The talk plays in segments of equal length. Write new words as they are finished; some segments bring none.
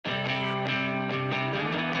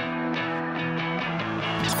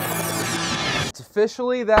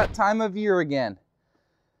officially that time of year again.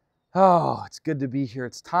 Oh, it's good to be here.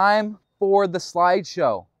 It's time for the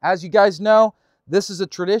slideshow. As you guys know, this is a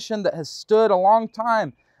tradition that has stood a long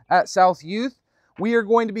time at South Youth. We are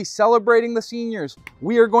going to be celebrating the seniors.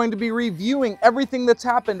 We are going to be reviewing everything that's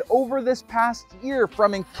happened over this past year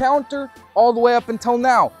from Encounter all the way up until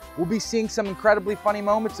now. We'll be seeing some incredibly funny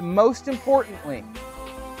moments, and most importantly,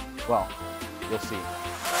 well, you'll see.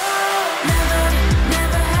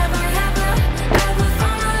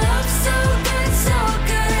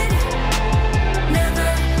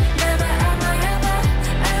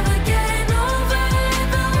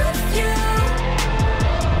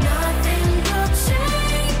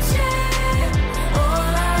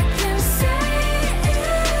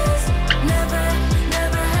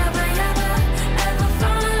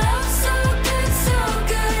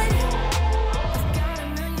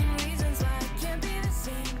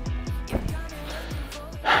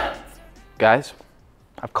 Guys,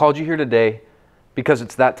 I've called you here today because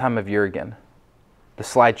it's that time of year again. The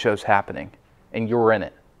slideshow's happening, and you're in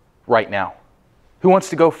it right now. Who wants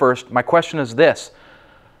to go first? My question is this: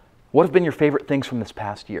 what have been your favorite things from this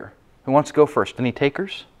past year? Who wants to go first? Any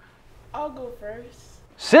takers? I'll go first.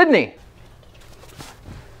 Sydney!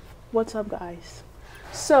 What's up, guys?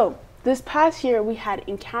 So, this past year we had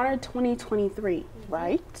Encounter 2023,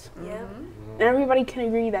 right? Yeah. And everybody can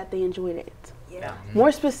agree that they enjoyed it. Yeah.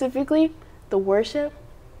 More specifically, the worship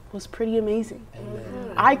was pretty amazing.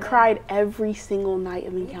 I cried every single night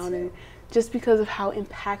of Encounter just because of how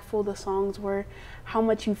impactful the songs were, how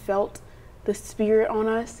much you felt the spirit on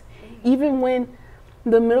us. Even when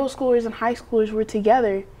the middle schoolers and high schoolers were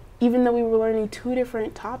together, even though we were learning 2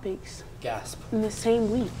 different topics in the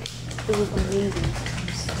same week, it was amazing.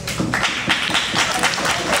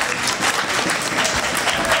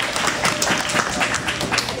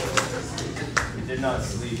 We did not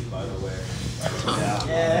sleep, by the way.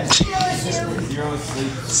 Yeah. Zero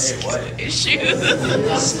sleep. Hey, what? Issues.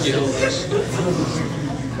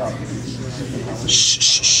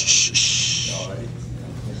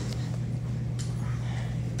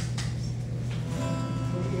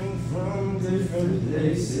 Coming from different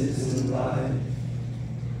places in life,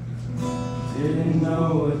 didn't know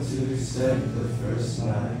what to expect the first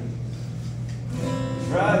night.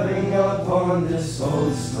 Driving up on this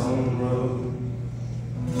old stone road,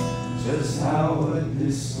 just how would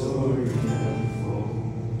this story unfold?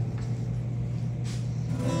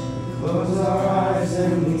 We close our eyes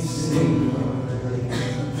and we sing our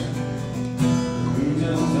we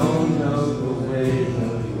just don't know the weight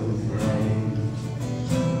of your brain.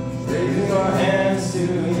 Raising our hands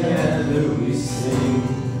together we sing,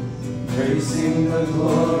 praising the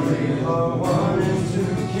glory of our one and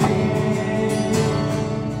true King.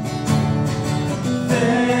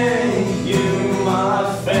 Thank you, my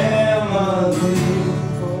family,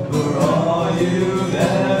 for all you've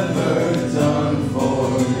ever done for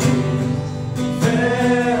me.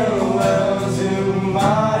 Farewell to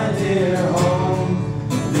my dear home,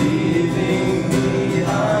 leaving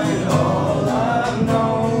behind all I've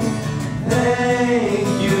known. Thank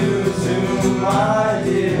you to my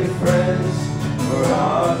dear friends for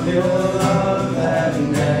our pure love that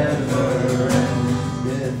never ends.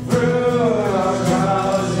 Get through our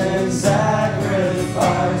trials and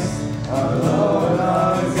sacrifice, our Lord,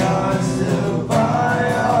 our God, still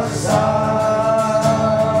by our side.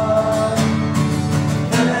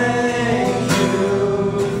 Thank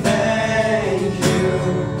you,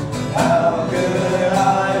 how could I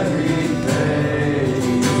repay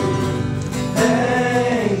you?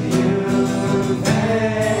 Thank you,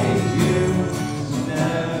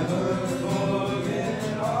 never forget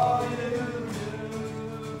all you do.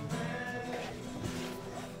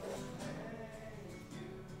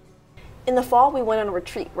 In the fall, we went on a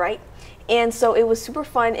retreat, right? And so it was super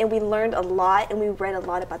fun, and we learned a lot, and we read a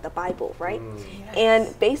lot about the Bible, right? Yes.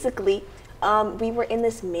 And basically, we were in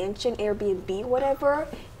this mansion, Airbnb, whatever,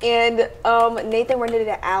 and Nathan rented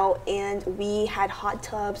it out, and we had hot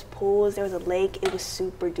tubs, pools, there was a lake. It was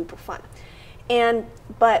super duper fun.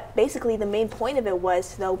 But basically, the main point of it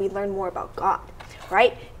was, though, we learned more about God,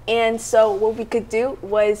 right? And so what we could do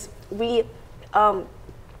was we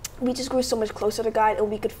just grew so much closer to God, and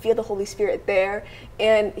we could feel the Holy Spirit there,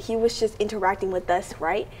 and he was just interacting with us,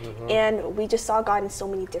 right? And we just saw God in so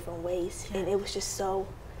many different ways, and it was just so,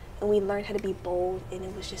 and we learned how to be bold, and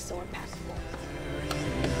it was just so impactful.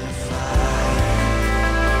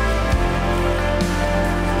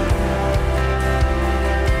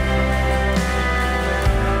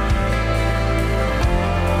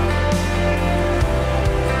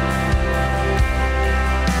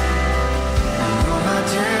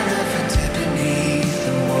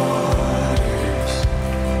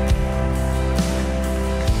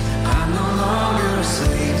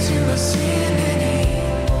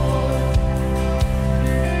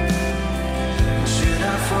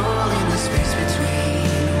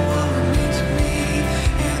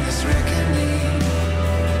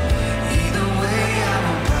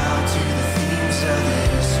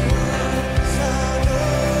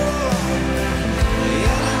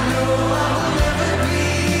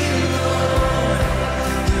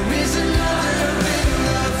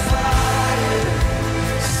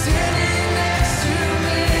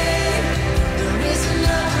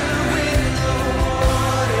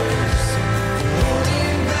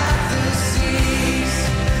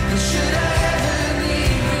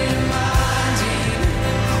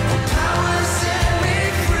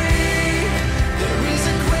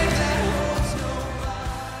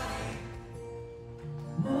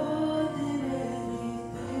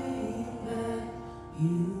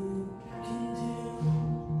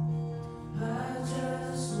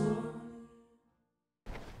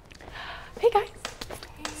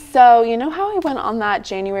 So, you know how I went on that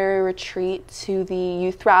January retreat to the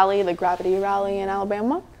youth rally, the Gravity Rally in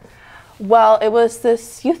Alabama? Well, it was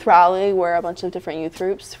this youth rally where a bunch of different youth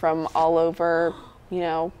groups from all over,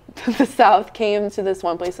 the South came to this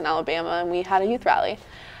one place in Alabama, and we had a youth rally.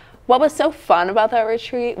 What was so fun about that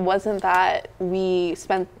retreat wasn't that we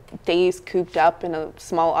spent days cooped up in a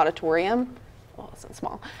small auditorium. Well, it wasn't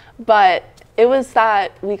small, but it was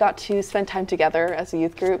that we got to spend time together as a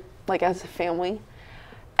youth group, like as a family.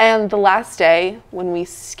 And the last day, when we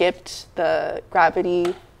skipped the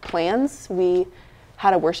Gravity plans, we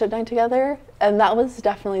had a worship night together, and that was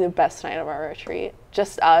definitely the best night of our retreat.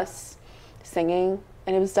 Just us singing,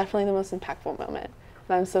 and it was definitely the most impactful moment.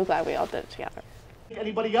 And I'm so glad we all did it together.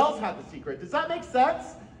 Anybody else had the secret? Does that make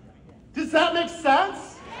sense? Does that make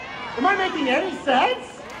sense? Am I making any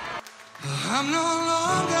sense? I'm no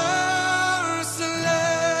longer a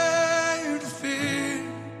slave to fear.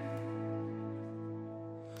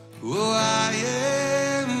 Oh, I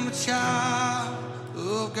am a child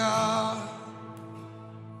of God.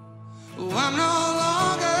 Oh, I'm no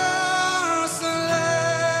longer a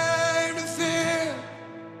slave to fear.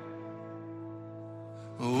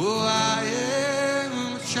 Oh, I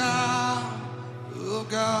am a child of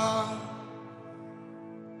God.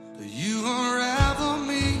 You unravel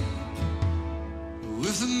me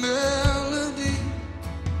with a melody,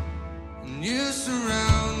 and you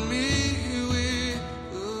surround me with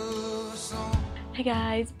a song. Hey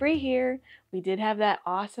guys, Bree here. We did have that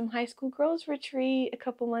awesome high school girls retreat a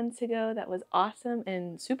couple months ago that was awesome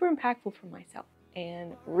and super impactful for myself,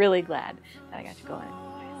 and really glad that I got to go on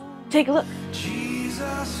it. Take a look.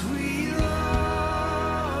 Jesus, we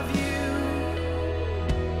love you.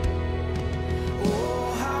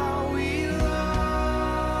 Oh, how we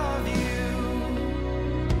love you.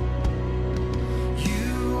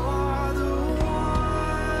 You are the one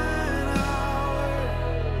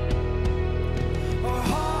our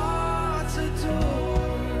hearts adore.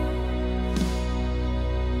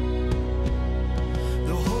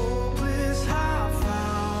 The hopeless have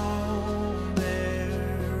found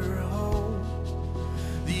their hope.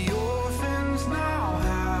 The orphans now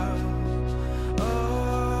have a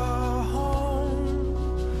home.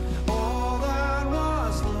 All that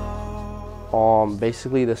was lost.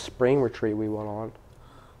 Basically the spring retreat we went on,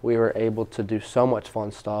 we were able to do so much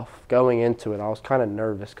fun stuff. Going into it, I was kind of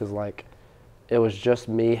nervous because it was just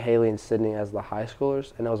me, Haley, and Sydney as the high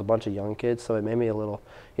schoolers, and it was a bunch of young kids, so it made me a little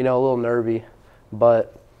nervy.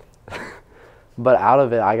 But but out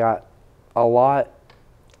of it, I got a lot.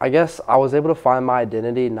 I guess I was able to find my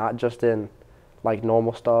identity not just in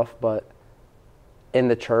normal stuff, but in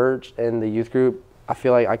the church, in the youth group. I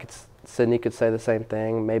feel like Sydney could say the same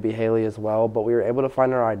thing, maybe Haley as well, but we were able to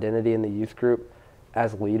find our identity in the youth group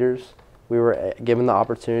as leaders. We were given the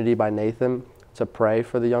opportunity by Nathan to pray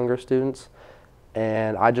for the younger students,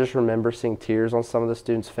 and I just remember seeing tears on some of the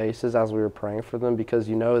students' faces as we were praying for them, because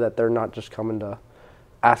you know that they're not just coming to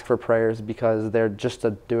ask for prayers because they're just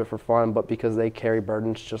to do it for fun, but because they carry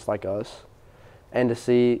burdens just like us. And to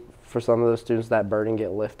see for some of those students that burden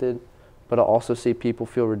get lifted, but to also see people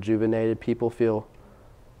feel rejuvenated, people feel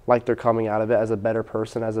like they're coming out of it as a better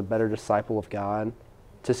person, as a better disciple of God.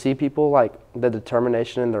 To see people the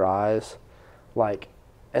determination in their eyes,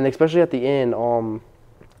 and especially at the end,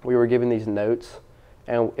 we were given these notes,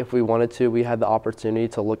 and if we wanted to, we had the opportunity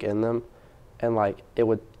to look in them, and it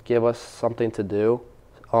would give us something to do.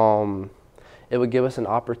 It would give us an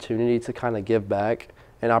opportunity to kind of give back,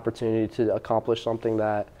 an opportunity to accomplish something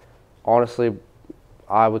that honestly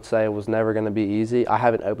I would say was never going to be easy. I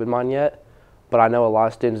haven't opened mine yet, but I know a lot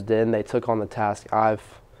of students did, and they took on the task.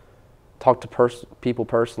 I've talked to people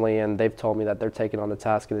personally, and they've told me that they're taking on the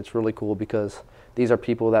task, and it's really cool because these are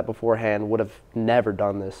people that beforehand would have never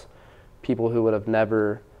done this. People who would have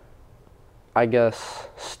never, I guess,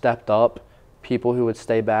 stepped up. People who would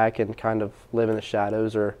stay back and kind of live in the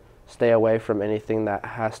shadows or stay away from anything that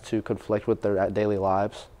has to conflict with their daily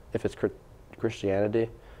lives, if it's Christianity.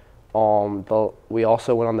 But we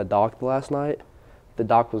also went on the dock last night. The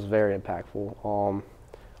dock was very impactful.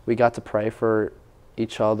 We got to pray for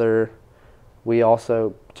each other. We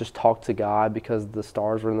also just talked to God because the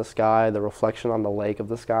stars were in the sky, the reflection on the lake of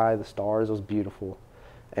the sky, the stars, was beautiful.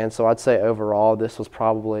 And so I'd say overall this was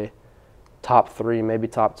probably top 3, maybe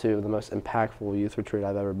top 2 of the most impactful youth retreat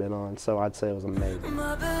I've ever been on. So I'd say it was amazing.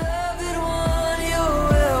 My beloved one, you're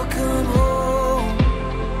welcome home.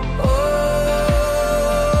 Oh,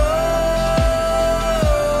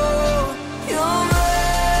 your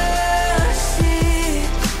mercy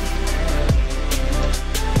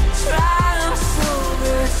triumphs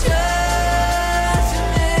over judgment.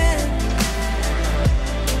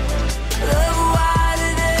 Love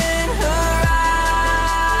wider than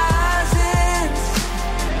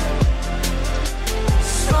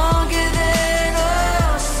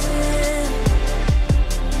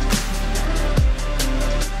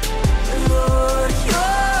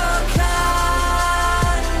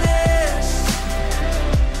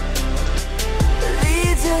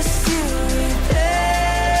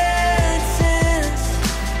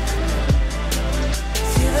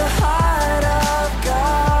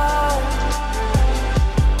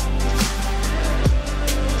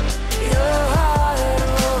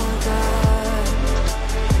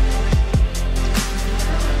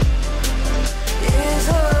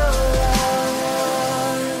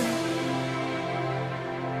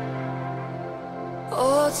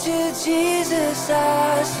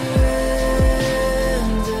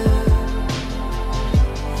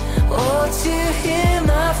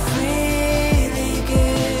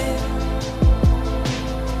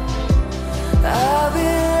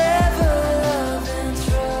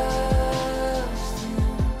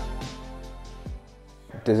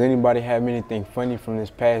Does anybody have anything funny from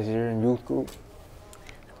this past year in youth group?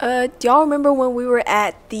 Do y'all remember when we were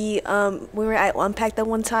at Unpack that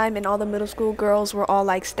one time and all the middle school girls were all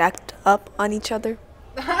like stacked up on each other?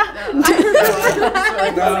 No.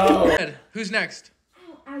 Who's next?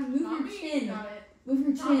 Move your chin. Move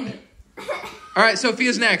your chin. All right,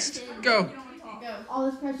 Sophia's next. Go. All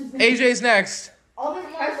this pressure's gonna AJ's next. All this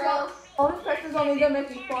pressure's only gonna make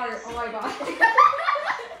me fart. Oh my god.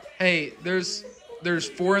 Hey, there's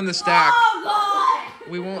 4 in the stack. Oh god!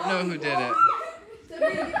 We won't know who did it.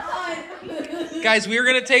 Guys, we are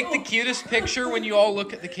gonna take the cutest picture when you all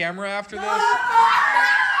look at the camera after this. All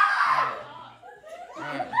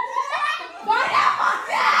right.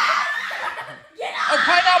 Oh,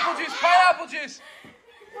 pineapple juice! Pineapple juice!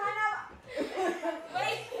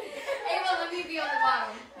 Wait, Ava, let me be on the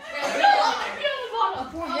bottom.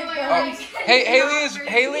 Hey,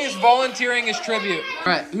 Haley is volunteering as tribute.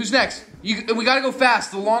 All right, who's next? We gotta go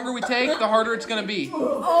fast. The longer we take, the harder it's gonna be.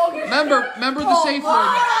 Remember the safe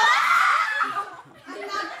word.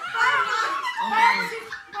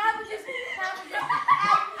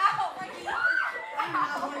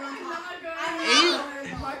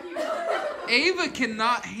 Ava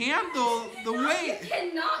cannot handle the weight.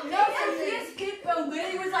 Cannot. No, this kid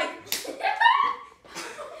literally was like.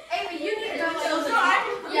 Ava, you need to be on the top.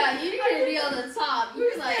 Yeah, you need to be on the top.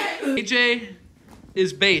 You were like. AJ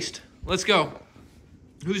is based. Let's go.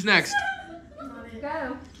 Who's next?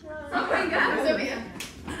 Go. Sophia.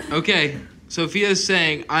 Okay, Sophia is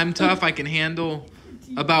saying, I'm tough. I can handle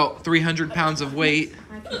about 300 pounds of weight.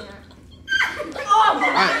 I can't. All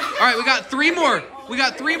right, we got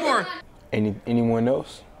 3 more. Anyone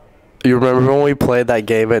else? You remember when we played that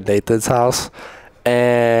game at Nathan's house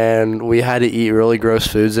and we had to eat really gross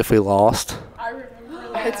foods if we lost? I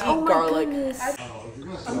remember. I had to eat garlic.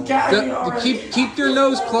 Keep your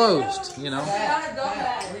nose closed, you know.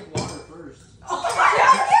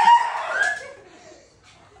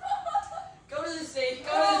 Go to the sink.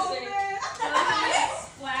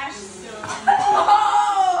 Splash soap.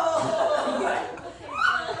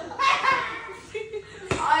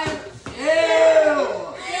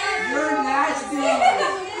 You're nasty.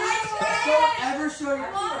 Don't ever show your.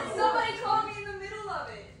 Somebody call me in the middle of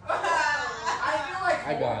it. I feel like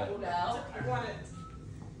I got it. now. I want it.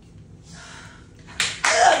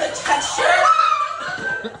 The texture.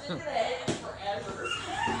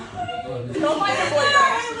 Don't mind your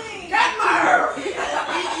boyfriend. Get her!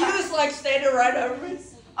 You just like standing right over me.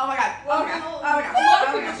 Oh my god. Oh my god. Oh my god. A lot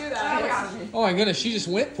of people do that. Oh my gosh. Oh my goodness, she just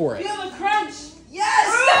went for it. Feel the crunch.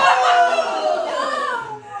 Yes!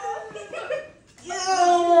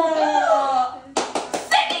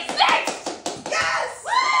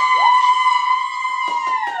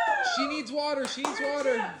 She needs water.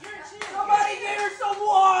 Somebody get her some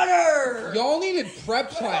water! Y'all needed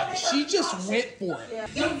prep time. She just went for it.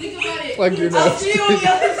 Don't think about it. Plug your I'll nose. see you on the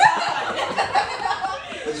other side.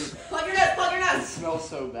 Plug your nose. It smells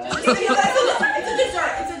so bad. It's a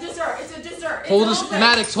dessert.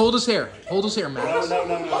 Maddox, hold his hair. Maddox. No,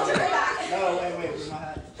 wait, where's my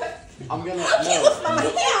hat? I'm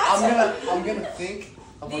gonna think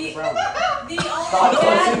of like a brownie. The only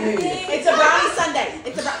bad thing. It's a brownie sundae.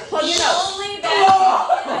 Plug your nose. The only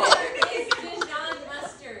bad thing is Dijon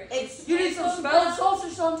mustard. You need some smelling salts or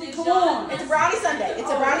something. Come on. It's a brownie sundae.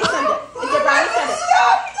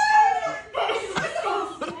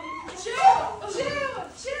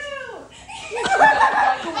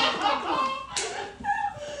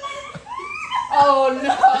 Oh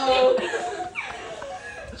no.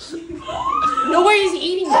 No way he's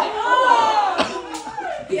eating it.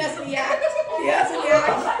 Yes, we act.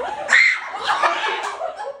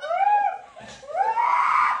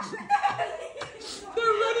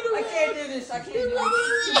 I can't do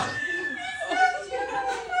this.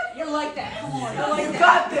 You're like that. Come on. You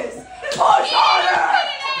got this. Push harder.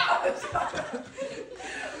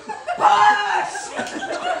 Push.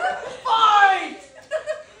 Fight.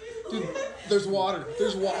 Dude, there's water.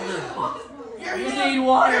 You need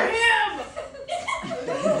water.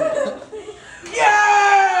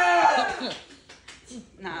 Yeah.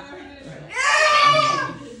 Nah.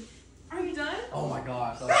 Are you done? Oh my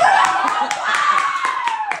gosh.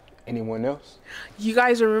 Anyone else? You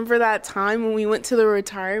guys remember that time when we went to the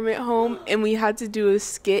retirement home and we had to do a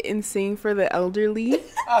skit and sing for the elderly?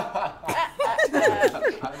 Twice,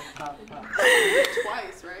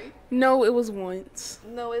 right? No, it was once.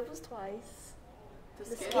 No, it was twice.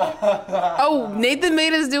 Oh, Nathan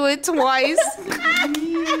made us do it twice.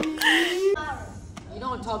 You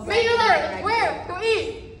don't talk Me neither. Where? Go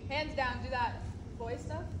eat. Hands down, do that boy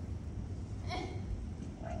stuff.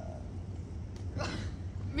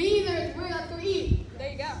 Me either. Where? Let's go eat.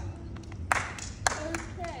 There you go.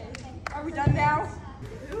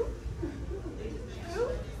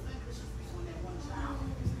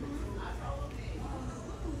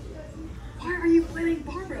 name's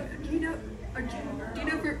Barbara. Do you know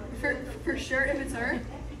for sure if it's her?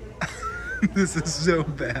 This is so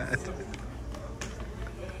bad.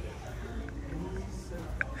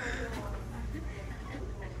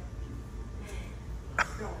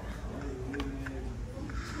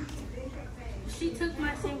 She took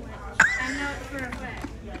my sandwich. I know it for a fact.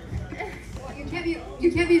 Well,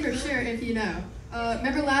 you can't be for sure if you know.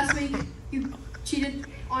 Remember last week you cheated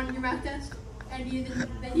on your math test and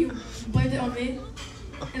then you blamed it on me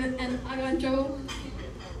and I got in trouble.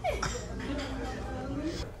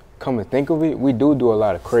 Come to think of it, we do a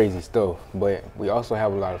lot of crazy stuff, but we also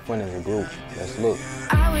have a lot of fun as a group. Let's look.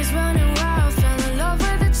 I was running wild, fell in love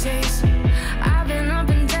with the chase. I've been up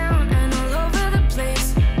and down and all over the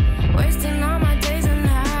place, wasting all my days and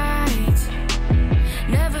nights,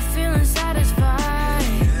 never feeling satisfied.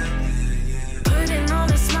 Putting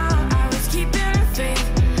on a smile, I was keeping a faith,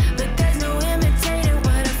 but there's no imitating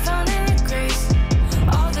what I found in the grace.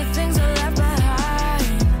 All the things I left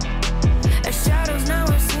behind, as shadows now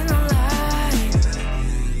I've seen the light.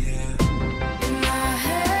 In my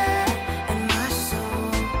head and my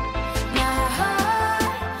soul, my heart,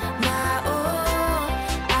 my all,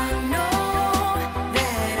 I know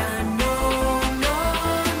that I know,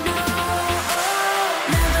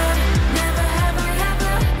 never have I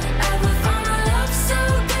ever found a love so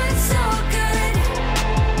good, so good.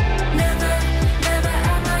 Never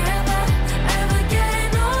am I ever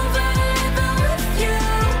getting over living with you.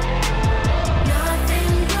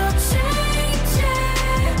 Nothing will change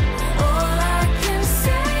it. All I can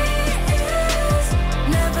say is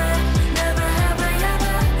never have I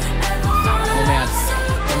ever found a love so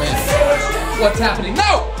good. What's happening?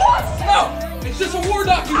 No! No! It's just a war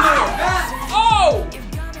documentary! Oh!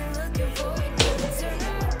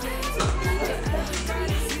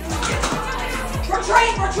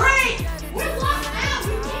 Retreat! Retreat! We're locked out.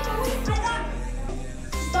 We can't believe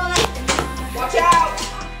Watch out!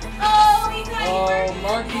 Oh, he got Oh,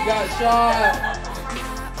 Marky got shot.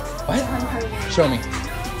 What? Show me.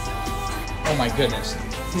 Oh my goodness.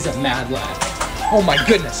 He's a mad lad. Oh my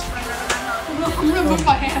goodness. I'm gonna move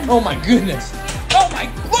my hand. Oh my goodness. Oh my.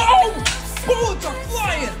 Oh! Bullets are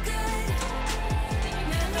flying!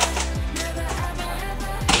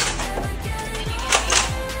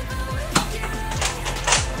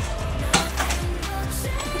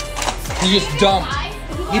 He just dumped.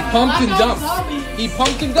 He pumped and dumped. He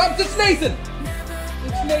pumped and dumped. It's Nathan.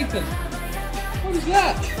 It's Nathan. What is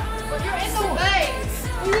that? You're in the way.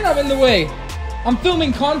 What do you mean I'm in the way? I'm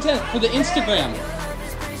filming content for the Instagram.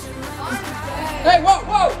 Hey, whoa,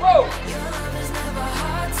 whoa, whoa!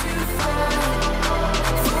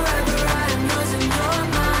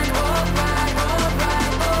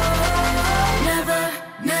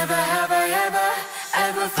 Never have I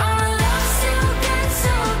ever found a love so good,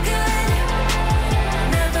 so good.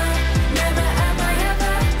 Never am I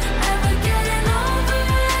ever getting over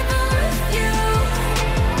living with you.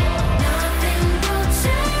 Nothing will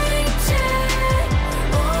change it.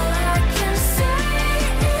 All I can say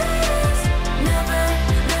is never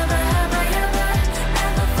have I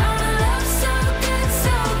ever found a love so good,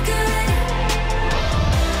 so good.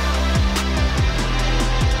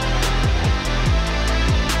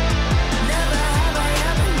 Never have I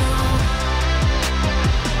ever known.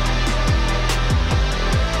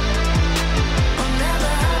 Oh,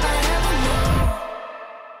 never have I ever known.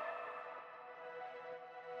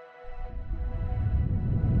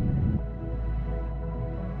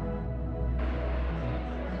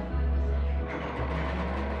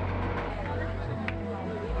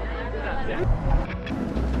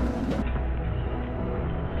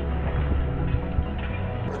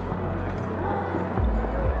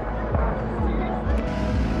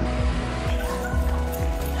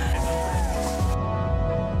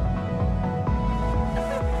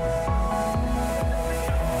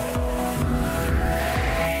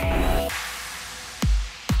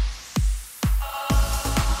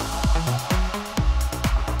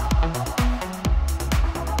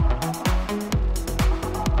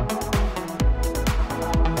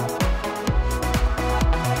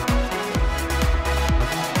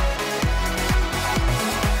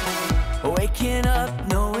 Waking up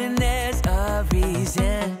knowing there's a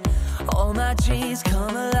reason. All my dreams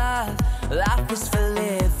come alive. Life is for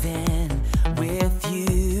living. With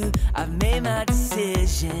you, I've made my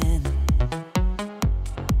decision.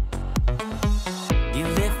 You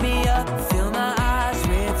lift me up, fill my eyes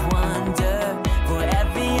with wonder.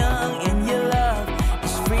 Forever young in your love,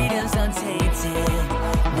 this freedom's untainted.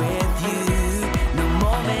 With you, no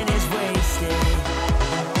moment is wasted.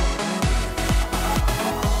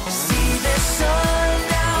 See the sun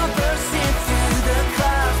now bursting through the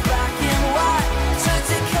clouds, black and white.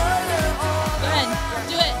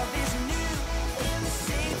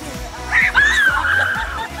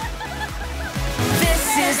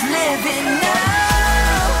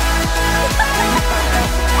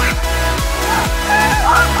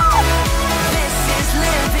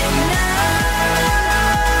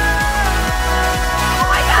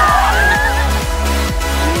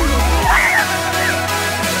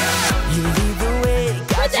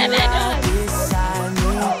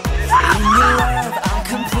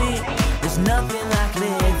 nothing like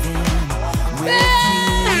living with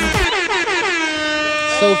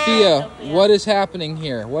Sophia, what is happening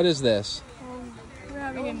here? What is this? We're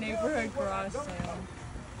having a neighborhood garage sale.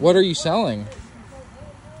 What are you selling?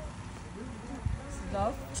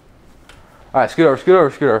 Stuff. All right, scoot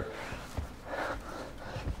over.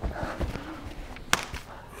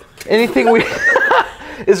 Anything we...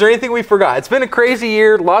 Is there anything we forgot? It's been a crazy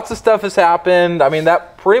year. Lots of stuff has happened. I mean,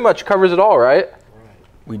 that pretty much covers it all, right?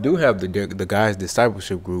 We do have the guys'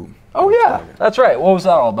 discipleship group. Oh, yeah. That's right. What was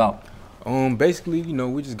that all about? Basically, you know,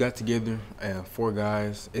 we just got together, 4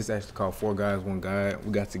 guys. It's actually called 4 Guys, 1 Guy.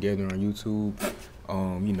 We got together on YouTube.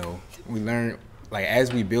 You know, we learned, like,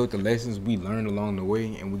 as we build the lessons, we learn along the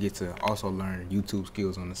way, and we get to also learn YouTube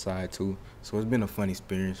skills on the side, too. So it's been a fun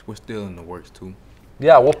experience. We're still in the works, too.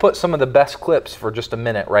 Yeah, we'll put some of the best clips for just a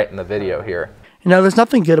minute right in the video here. You know, there's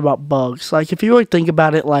nothing good about bugs. Like, if you really think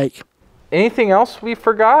about it, like... Anything else we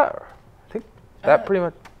forgot? I think that pretty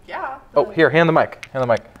much... Yeah. Oh, here, hand the mic.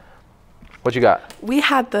 What you got? We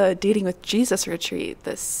had the Dating with Jesus retreat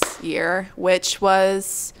this year, which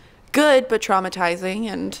was good but traumatizing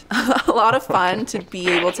and a lot of fun to be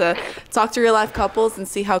able to talk to real life couples and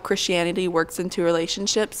see how Christianity works into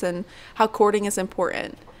relationships and how courting is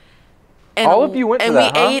important. And all of you went to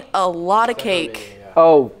that, and we ate a lot of cake.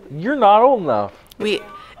 Oh, you're not old enough.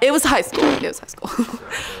 It was high school.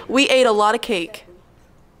 We ate a lot of cake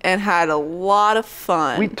and had a lot of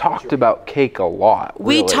fun. We talked about cake a lot.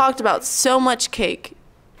 We talked about so much cake.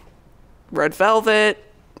 Red velvet,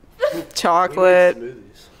 chocolate.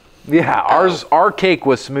 Yeah, our cake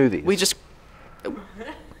was smoothies. We just...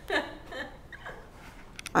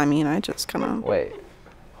 I mean, I just kind of... Wait.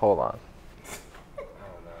 Hold on.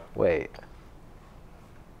 Wait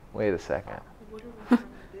a second.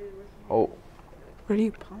 Oh. What are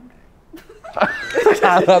you pondering?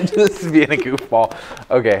 I'm just being a goofball.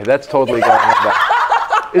 Okay, that's totally going in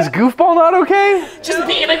back. Is goofball not okay? Just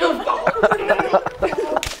being a goofball.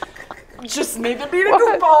 Just need to be a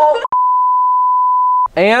goofball.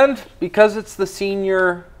 And because it's the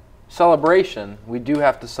senior celebration, we do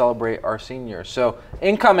have to celebrate our seniors. So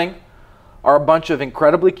incoming are a bunch of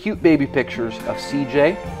incredibly cute baby pictures of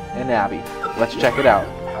CJ and Abby. Let's check it out.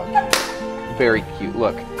 Very cute.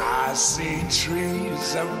 Look. I see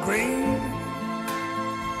trees of green,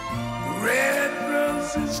 red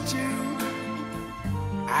roses too.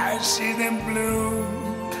 I see them bloom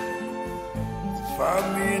for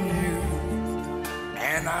me and you.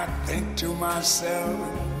 And I think to myself,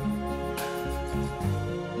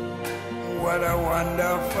 what a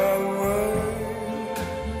wonderful world.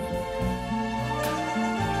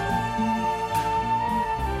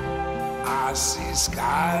 I see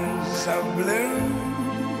skies of blue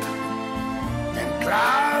and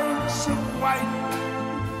clouds of white,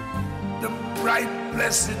 the bright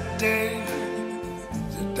blessed day,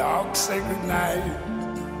 the dark sacred night.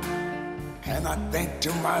 And I think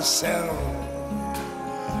to myself,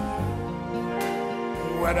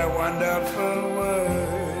 what a wonderful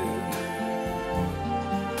world.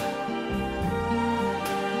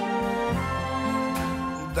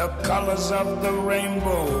 The colors of the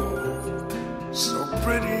rainbow, so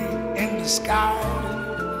pretty in the sky,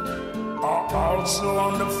 are also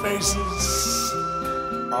on the faces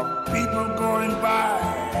of people going by.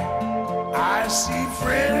 I see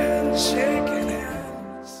friends shaking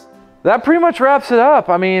hands. That pretty much wraps it up.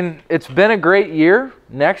 I mean, it's been a great year.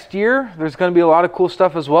 Next year, there's going to be a lot of cool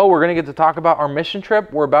stuff as well. We're going to get to talk about our mission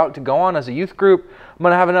trip we're about to go on as a youth group. I'm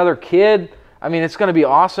going to have another kid. I mean, it's going to be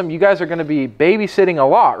awesome. You guys are going to be babysitting a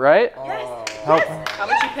lot, right? Yes. How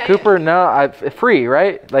much you pay? Cooper, no, free,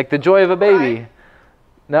 right? Like the joy of a baby. Right.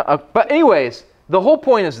 No, but anyways, the whole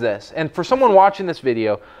point is this. And for someone watching this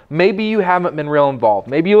video, maybe you haven't been real involved.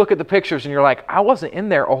 Maybe you look at the pictures and you're like, I wasn't in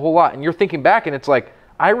there a whole lot. And you're thinking back and it's like,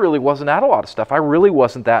 I really wasn't at a lot of stuff. I really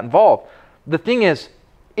wasn't that involved. The thing is,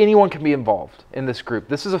 anyone can be involved in this group.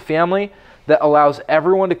 This is a family that allows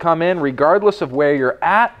everyone to come in regardless of where you're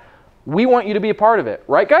at. We want you to be a part of it.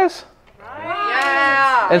 Right, guys?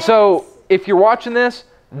 Yeah. And so if you're watching this,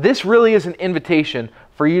 this really is an invitation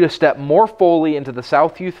for you to step more fully into the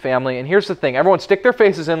South Youth family. And here's the thing. Everyone stick their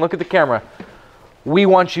faces in. Look at the camera. We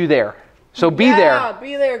want you there. So be there. Yeah,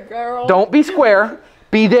 be there, girl. Don't be square.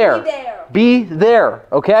 Be there. Be there. Be there,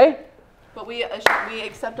 okay? But we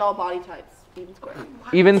accept all body types, even square.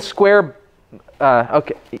 Even square,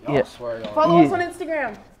 okay. Yeah. Follow us on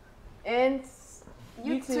Instagram and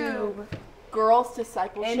YouTube. Girls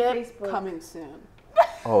Discipleship And Facebook. coming soon.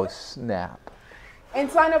 Oh, snap. And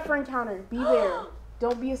sign up for Encounter. Be there.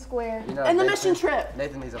 Don't be a square. You know, And the Nathan- mission trip.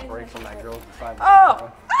 Nathan needs a break from that girl.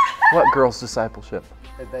 Oh. What girls' discipleship?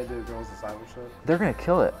 If they do girls' discipleship. They're gonna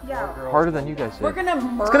kill it. Yeah. Harder than you guys did. We're gonna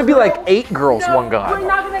murder. It's gonna be like 8 girls, No, one guy. We're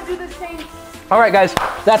not gonna do the same. All right, guys,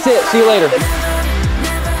 that's it. See you later.